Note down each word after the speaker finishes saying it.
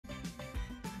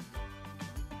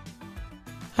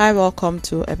Hi, welcome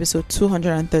to episode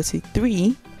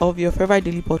 233 of your favorite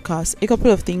daily podcast, A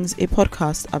Couple of Things, a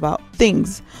podcast about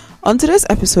things. On today's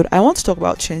episode, I want to talk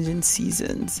about changing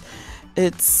seasons.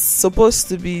 It's supposed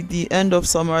to be the end of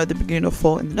summer, the beginning of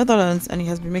fall in the Netherlands, and it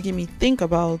has been making me think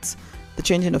about the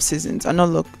changing of seasons. And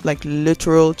not like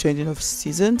literal changing of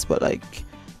seasons, but like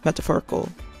metaphorical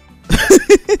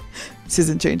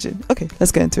season changing. Okay,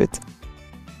 let's get into it.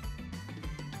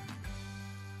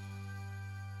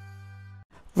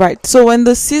 Right, so when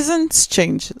the seasons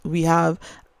change, we have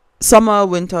summer,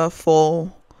 winter,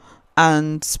 fall,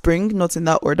 and spring, not in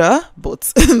that order,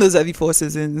 but those are the four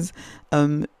seasons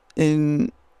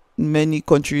in many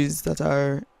countries that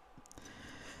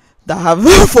have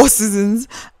four seasons.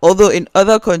 Although in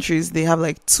other countries they have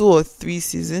like 2 or 3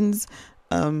 seasons.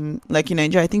 Like in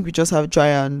Nigeria, I think we just have dry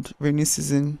and rainy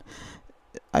season.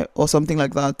 Or something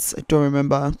like that. I don't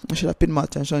remember. I should have paid more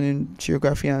attention in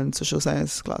geography and social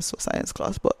science class or science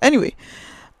class. But anyway,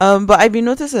 but I've been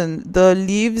noticing the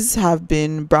leaves have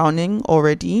been browning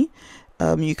already.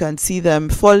 You can see them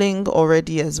falling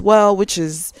already as well, which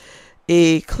is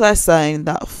a clear sign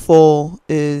that fall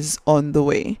is on the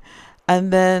way.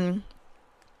 And then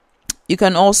you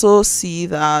can also see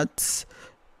that,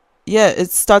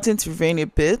 it's starting to rain a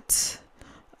bit.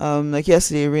 Like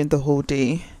yesterday, it rained the whole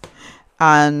day.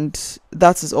 And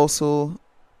that is also,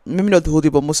 maybe not the whole day,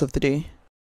 but most of the day.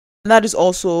 And that is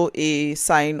also a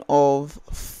sign of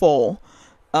fall.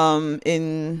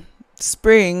 In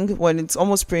spring, when it's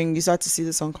almost spring, you start to see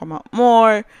the sun come out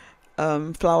more.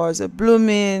 Flowers are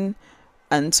blooming,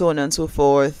 and so on and so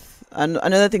forth. And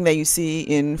another thing that you see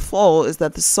in fall is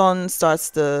that the sun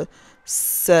starts to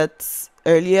set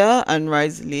earlier and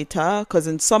rise later. Because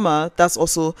in summer, that's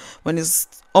also when it's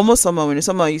almost summer. When it's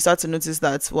summer, you start to notice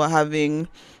that we're having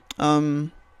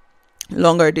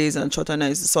longer days and shorter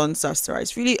nights. The sun starts to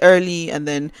rise really early, and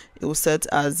then it will set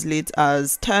as late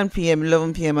as 10 p.m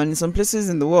 11 p.m, and in some places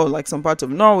in the world, like some parts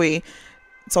of Norway,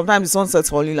 sometimes the sun sets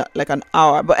for only like an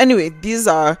hour. But anyway, these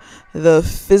are the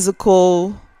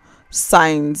physical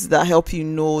signs that help you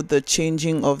know the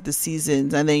changing of the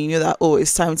seasons, and then you know that,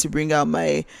 it's time to bring out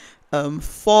my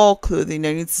fall clothing.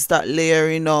 I need to start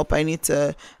layering up. And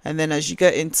then as you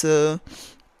get into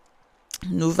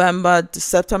November,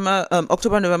 September,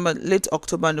 October, November, late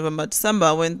October, November,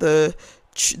 December, when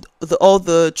all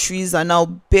the trees are now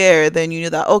bare, then you know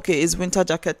that it's winter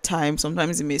jacket time.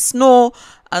 Sometimes it may snow,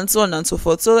 and so on and so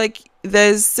forth. So like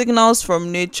there's signals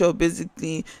from nature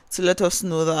basically to let us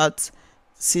know that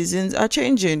seasons are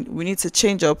changing. We need to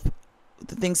change up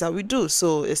the things that we do.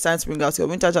 So it's time to bring out your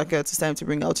winter jacket. It's time to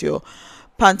bring out your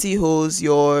pantyhose,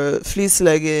 your fleece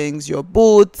leggings, your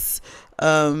boots.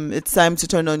 It's time to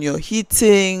turn on your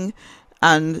heating.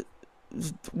 And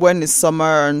when it's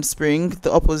summer and spring,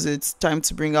 the opposite, time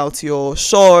to bring out your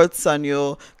shorts and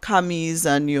your camis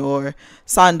and your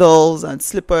sandals and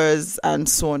slippers and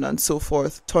so on and so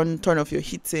forth. Turn off your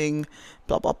heating,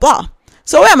 blah blah blah.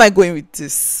 So where am I going with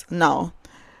this now?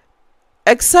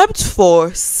 Except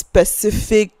for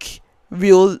specific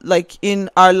real, like in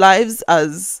our lives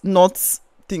as not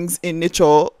things in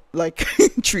nature like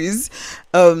trees,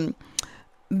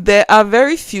 there are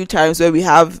very few times where we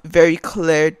have very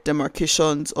clear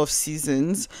demarcations of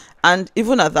seasons, and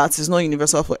even at that, it's not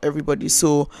universal for everybody.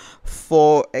 So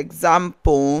for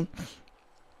example,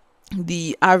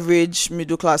 the average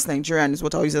middle class Nigerian is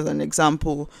what I'll use as an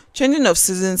example. Changing of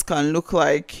seasons can look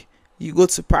like you go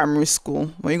to primary school.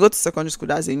 When you go to secondary school,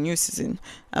 that's a new season.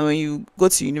 And when you go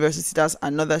to university, that's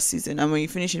another season. And when you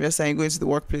finish university and you go into the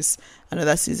workplace,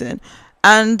 another season.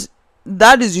 And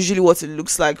that is usually what it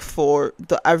looks like for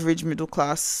the average middle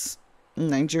class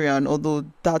Nigerian, although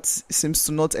that seems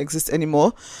to not exist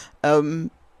anymore.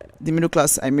 The middle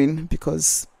class, I mean,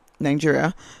 because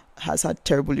Nigeria has had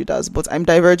terrible leaders. But I'm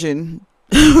diverging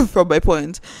from my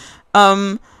point.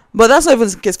 But that's not even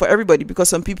the case for everybody, because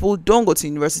some people don't go to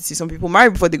university. Some people marry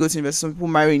before they go to university. Some people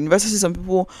marry in university. Some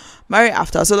people marry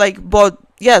after. So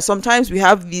sometimes we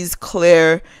have these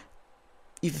clear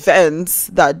events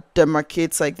that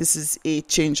demarcates like this is a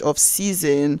change of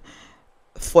season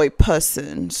for a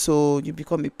person. So you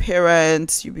become a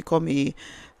parent, you become a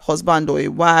husband or a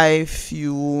wife,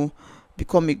 you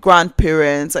become a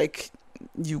grandparent, like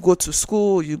you go to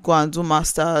school, you go and do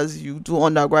masters, you do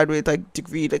undergraduate like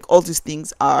degree, like all these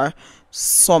things are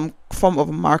some form of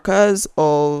markers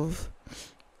of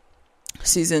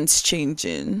seasons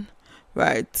changing,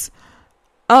 right?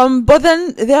 But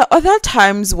then there are other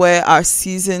times where our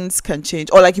seasons can change,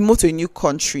 or like you move to a new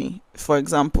country, for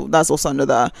example, that's also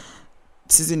another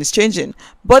season is changing.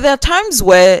 But there are times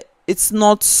where it's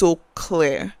not so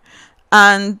clear,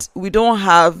 and we don't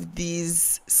have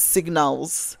these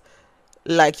signals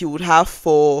like you would have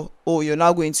for, oh, you're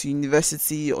now going to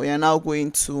university, or you're now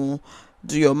going to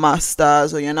do your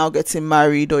masters, or you're now getting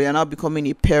married, or you're now becoming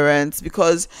a parent.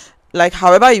 Because like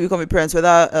however you become a parent,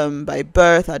 whether by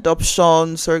birth,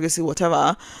 adoption, surrogacy,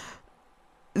 whatever,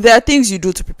 there are things you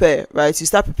do to prepare, right? You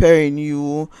start preparing,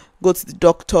 you go to the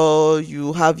doctor,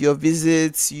 you have your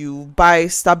visits, you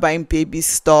start buying baby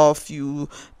stuff, you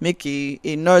make a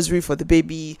nursery for the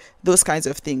baby, those kinds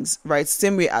of things, right?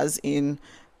 Same way as in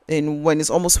when it's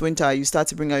almost winter, you start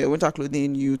to bring out your winter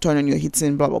clothing, you turn on your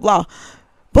heating, blah blah blah.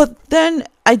 But then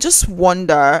I just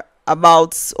wonder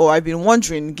about, or I've been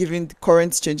wondering, given the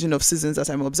current changing of seasons that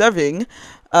I'm observing,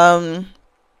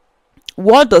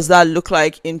 what does that look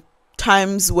like in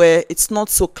times where it's not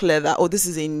so clear that, oh, this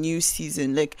is a new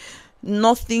season, like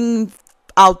nothing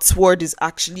outward is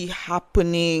actually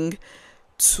happening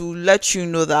to let you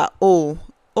know that, oh,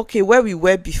 okay, where we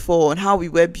were before and how we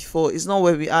were before is not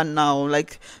where we are now.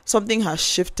 Like something has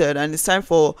shifted and it's time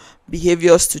for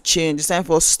behaviors to change. It's time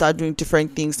for us to start doing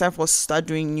different things. It's time for us to start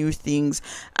doing new things.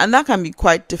 And that can be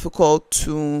quite difficult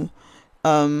to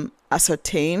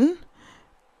ascertain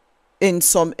in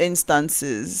some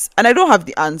instances. And I don't have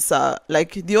the answer.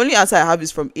 Like the only answer I have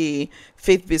is from a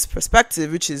faith-based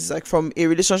perspective, which is like from a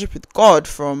relationship with God,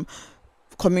 from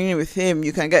communing with him.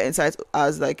 You can get insight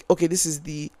as like, okay, this is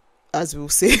the, as we'll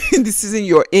say, the season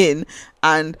you're in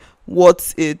and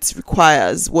what it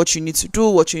requires, what you need to do,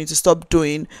 what you need to stop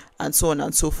doing, and so on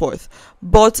and so forth.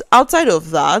 But outside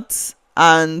of that,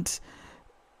 and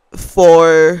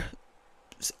for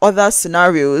other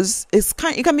scenarios, it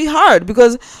can be hard,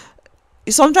 because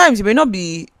sometimes you may not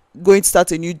be going to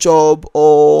start a new job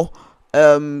or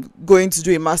going to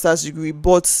do a master's degree,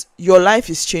 but your life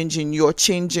is changing, you're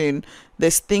changing,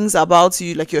 there's things about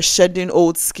you, like you're shedding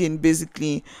old skin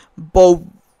basically, but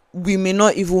we may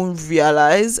not even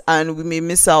realize, and we may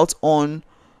miss out on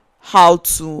how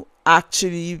to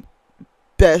actually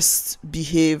best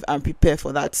behave and prepare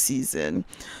for that season.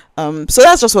 So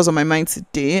that's just what's on my mind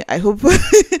today. I hope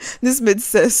this made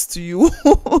sense to you.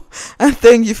 And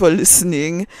thank you for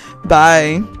listening.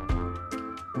 Bye.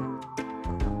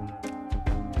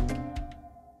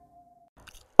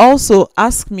 Also,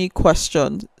 ask me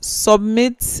questions.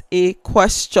 Submit a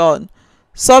question.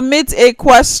 Submit a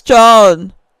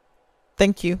question.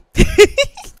 Thank you.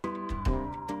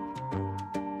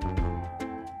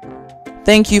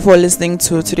 Thank you for listening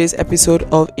to today's episode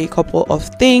of A Couple of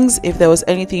Things. If there was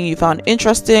anything you found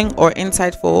interesting or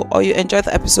insightful, or you enjoyed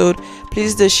the episode,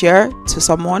 please do share to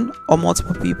someone or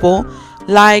multiple people.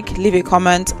 Like, leave a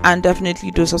comment, and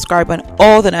definitely do subscribe and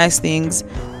all the nice things.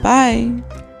 Bye.